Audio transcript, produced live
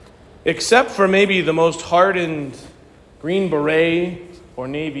Except for maybe the most hardened Green Beret or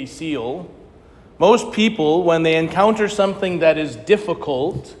Navy SEAL, most people, when they encounter something that is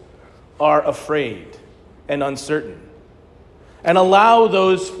difficult, are afraid and uncertain and allow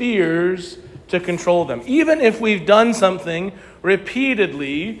those fears to control them. Even if we've done something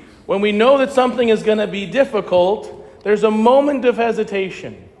repeatedly, when we know that something is going to be difficult, there's a moment of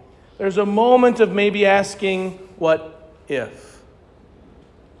hesitation. There's a moment of maybe asking, what if?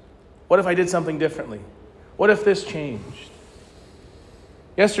 What if I did something differently? What if this changed?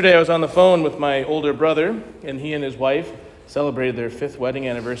 Yesterday I was on the phone with my older brother, and he and his wife celebrated their 5th wedding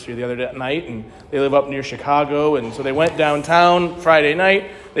anniversary the other night, and they live up near Chicago, and so they went downtown Friday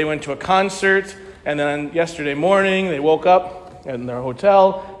night. They went to a concert, and then yesterday morning they woke up in their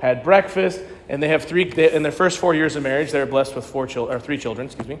hotel, had breakfast, and they have in their first 4 years of marriage, they're blessed with 3 children,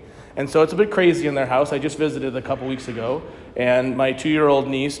 and so it's a bit crazy in their house. I just visited a couple weeks ago, and my 2-year-old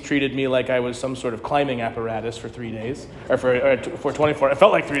niece treated me like I was some sort of climbing apparatus for 3 days, or for 24. It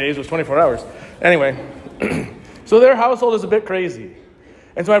felt like 3 days, it was 24 hours. Anyway, so their household is a bit crazy.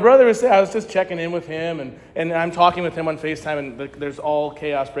 And so my brother was saying, I was just checking in with him, and I'm talking with him on FaceTime, and there's all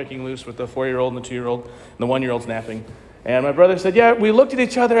chaos breaking loose with the 4-year-old and the 2-year-old, and the 1-year-old's napping. And my brother said, yeah, we looked at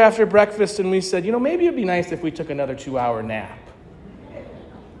each other after breakfast, and we said, maybe it'd be nice if we took another 2-hour nap.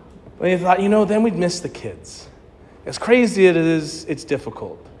 And he thought, then we'd miss the kids. As crazy as it is, it's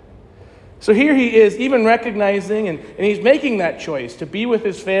difficult. So here he is, even recognizing, and he's making that choice to be with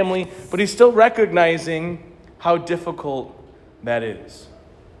his family, but he's still recognizing how difficult that is.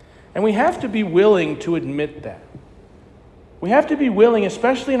 And we have to be willing to admit that. We have to be willing,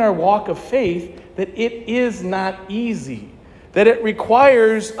 especially in our walk of faith, that it is not easy, that it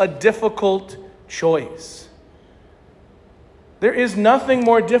requires a difficult choice. There is nothing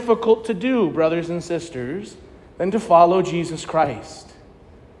more difficult to do, brothers and sisters, than to follow Jesus Christ.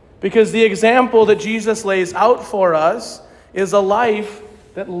 Because the example that Jesus lays out for us is a life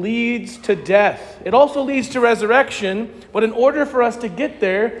that leads to death. It also leads to resurrection, but in order for us to get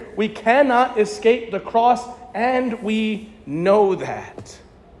there, we cannot escape the cross, and we know that.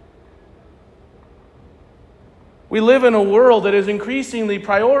 We live in a world that is increasingly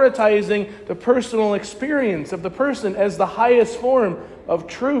prioritizing the personal experience of the person as the highest form of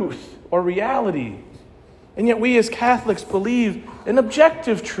truth or reality. And yet we as Catholics believe in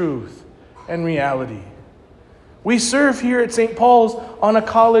objective truth and reality. We serve here at St. Paul's on a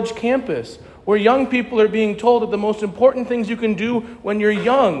college campus where young people are being told that the most important things you can do when you're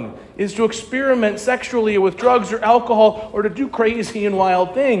young is to experiment sexually with drugs or alcohol or to do crazy and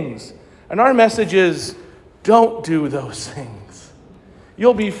wild things. And our message is, don't do those things.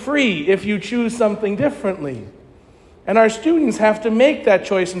 You'll be free if you choose something differently. And our students have to make that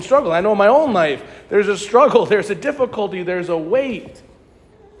choice and struggle. I know in my own life, there's a struggle, there's a difficulty, there's a weight.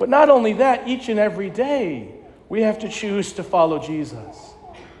 But not only that, each and every day, we have to choose to follow Jesus.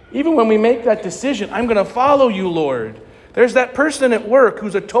 Even when we make that decision, I'm going to follow you, Lord. There's that person at work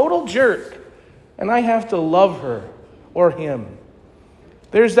who's a total jerk, and I have to love her or him.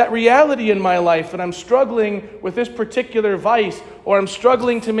 There's that reality in my life that I'm struggling with this particular vice, or I'm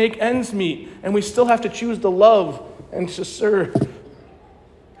struggling to make ends meet, and we still have to choose to love and to serve.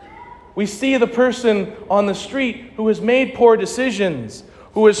 We see the person on the street who has made poor decisions,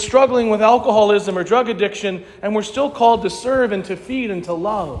 who is struggling with alcoholism or drug addiction, and we're still called to serve and to feed and to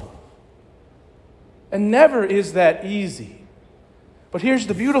love. And never is that easy. But here's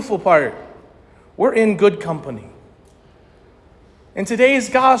the beautiful part. We're in good company. In today's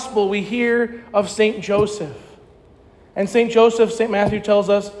gospel, we hear of St. Joseph. And St. Joseph, St. Matthew tells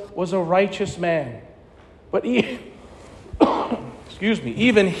us, was a righteous man. But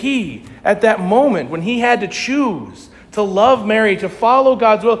even he, at that moment, when he had to choose to love Mary, to follow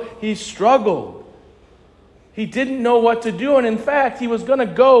God's will, he struggled. He didn't know what to do, and in fact, he was going to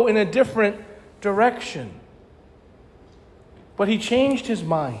go in a different direction. But he changed his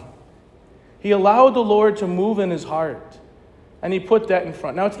mind. He allowed the Lord to move in his heart, and he put that in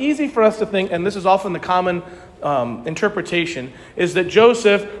front. Now, it's easy for us to think, and this is often the common interpretation, is that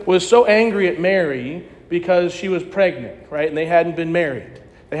Joseph was so angry at Mary because she was pregnant, right? And they hadn't been married.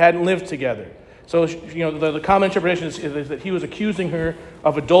 They hadn't lived together. So, the common interpretation is that he was accusing her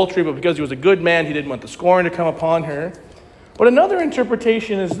of adultery, but because he was a good man, he didn't want the scorn to come upon her. But another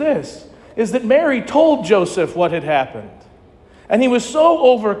interpretation is this, is that Mary told Joseph what had happened. And he was so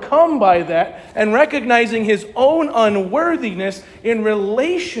overcome by that and recognizing his own unworthiness in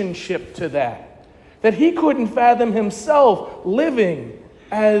relationship to that he couldn't fathom himself living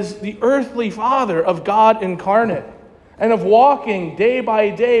as the earthly father of God incarnate and of walking day by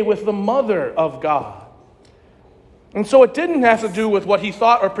day with the mother of God. And so it didn't have to do with what he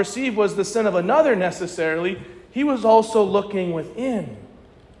thought or perceived was the sin of another necessarily. He was also looking within.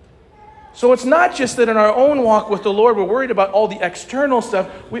 So it's not just that in our own walk with the Lord we're worried about all the external stuff.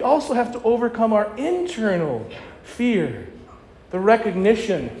 We also have to overcome our internal fear, the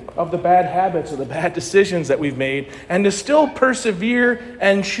recognition of the bad habits or the bad decisions that we've made, and to still persevere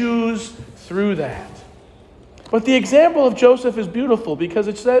and choose through that. But the example of Joseph is beautiful because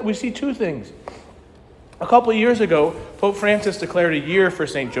it's that we see two things. A couple of years ago, Pope Francis declared a year for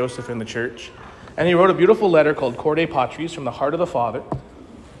St. Joseph in the church, and he wrote a beautiful letter called Corde Patris, from the heart of the Father.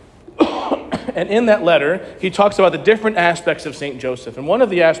 And in that letter, he talks about the different aspects of St. Joseph. And one of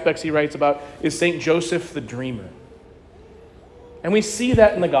the aspects he writes about is St. Joseph the dreamer. And we see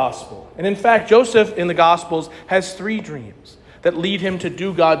that in the gospel. And in fact, Joseph in the Gospels has 3 dreams that lead him to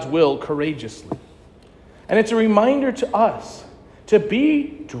do God's will courageously. And it's a reminder to us to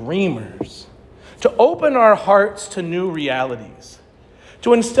be dreamers, to open our hearts to new realities,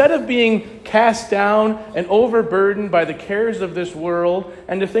 to instead of being cast down and overburdened by the cares of this world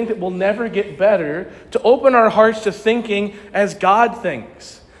and to think that we'll never get better, to open our hearts to thinking as God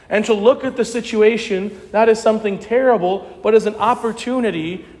thinks and to look at the situation not as something terrible, but as an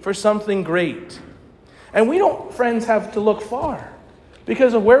opportunity for something great. And we don't, friends, have to look far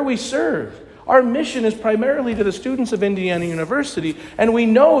because of where we serve. Our mission is primarily to the students of Indiana University, and we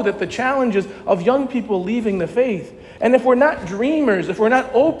know that the challenges of young people leaving the faith. And if we're not dreamers, if we're not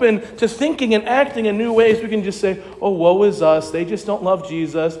open to thinking and acting in new ways, we can just say, oh, woe is us, they just don't love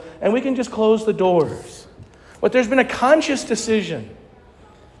Jesus, and we can just close the doors. But there's been a conscious decision.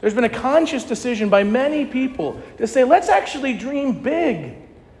 There's been a conscious decision by many people to say, let's actually dream big.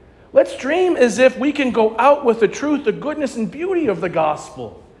 Let's dream as if we can go out with the truth, the goodness and beauty of the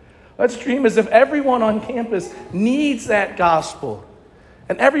gospel. Let's dream as if everyone on campus needs that gospel.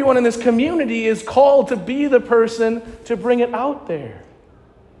 And everyone in this community is called to be the person to bring it out there.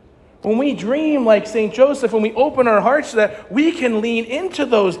 When we dream like St. Joseph, when we open our hearts to that, we can lean into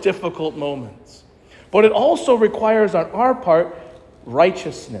those difficult moments. But it also requires on our part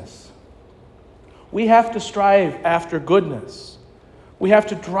righteousness. We have to strive after goodness. We have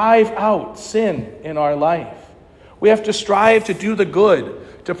to drive out sin in our life. We have to strive to do the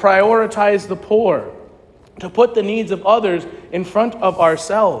good, to prioritize the poor, to put the needs of others in front of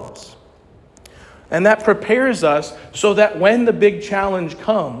ourselves. And that prepares us so that when the big challenge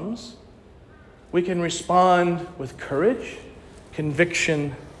comes, we can respond with courage,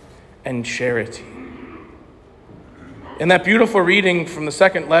 conviction, and charity. In that beautiful reading from the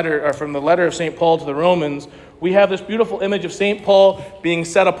second letter, or from the letter of St. Paul to the Romans, we have this beautiful image of St. Paul being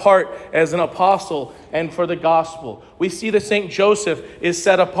set apart as an apostle and for the gospel. We see that St. Joseph is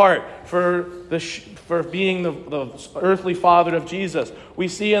set apart for being the earthly father of Jesus. We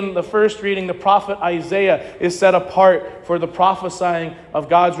see in the first reading the prophet Isaiah is set apart for the prophesying of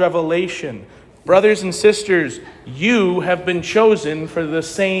God's revelation. Brothers and sisters, you have been chosen for the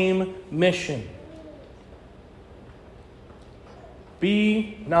same mission.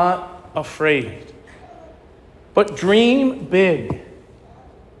 Be not afraid, but dream big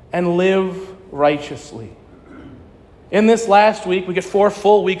and live righteously. In this last week, we get 4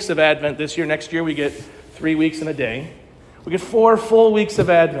 full weeks of Advent this year. Next year, we get 3 weeks and a day. We get 4 full weeks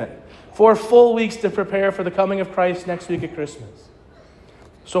of Advent. 4 full weeks to prepare for the coming of Christ next week at Christmas.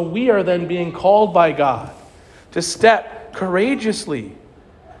 So we are then being called by God to step courageously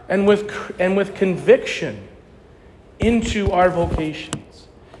and with conviction into our vocations,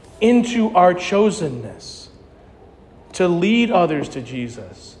 into our chosenness, to lead others to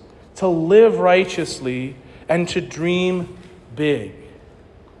Jesus, to live righteously, and to dream big.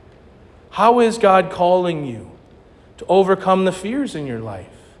 How is God calling you to overcome the fears in your life,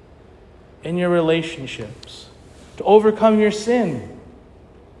 in your relationships, to overcome your sin,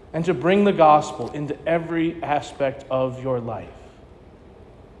 and to bring the gospel into every aspect of your life?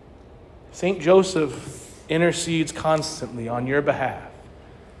 St. Joseph intercedes constantly on your behalf.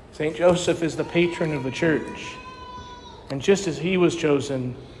 St. Joseph is the patron of the church. And just as he was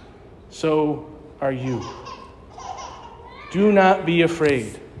chosen, so are you. Do not be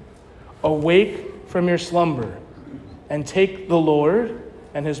afraid. Awake from your slumber and take the Lord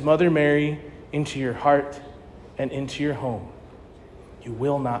and his mother Mary into your heart and into your home. You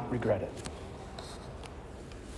will not regret it.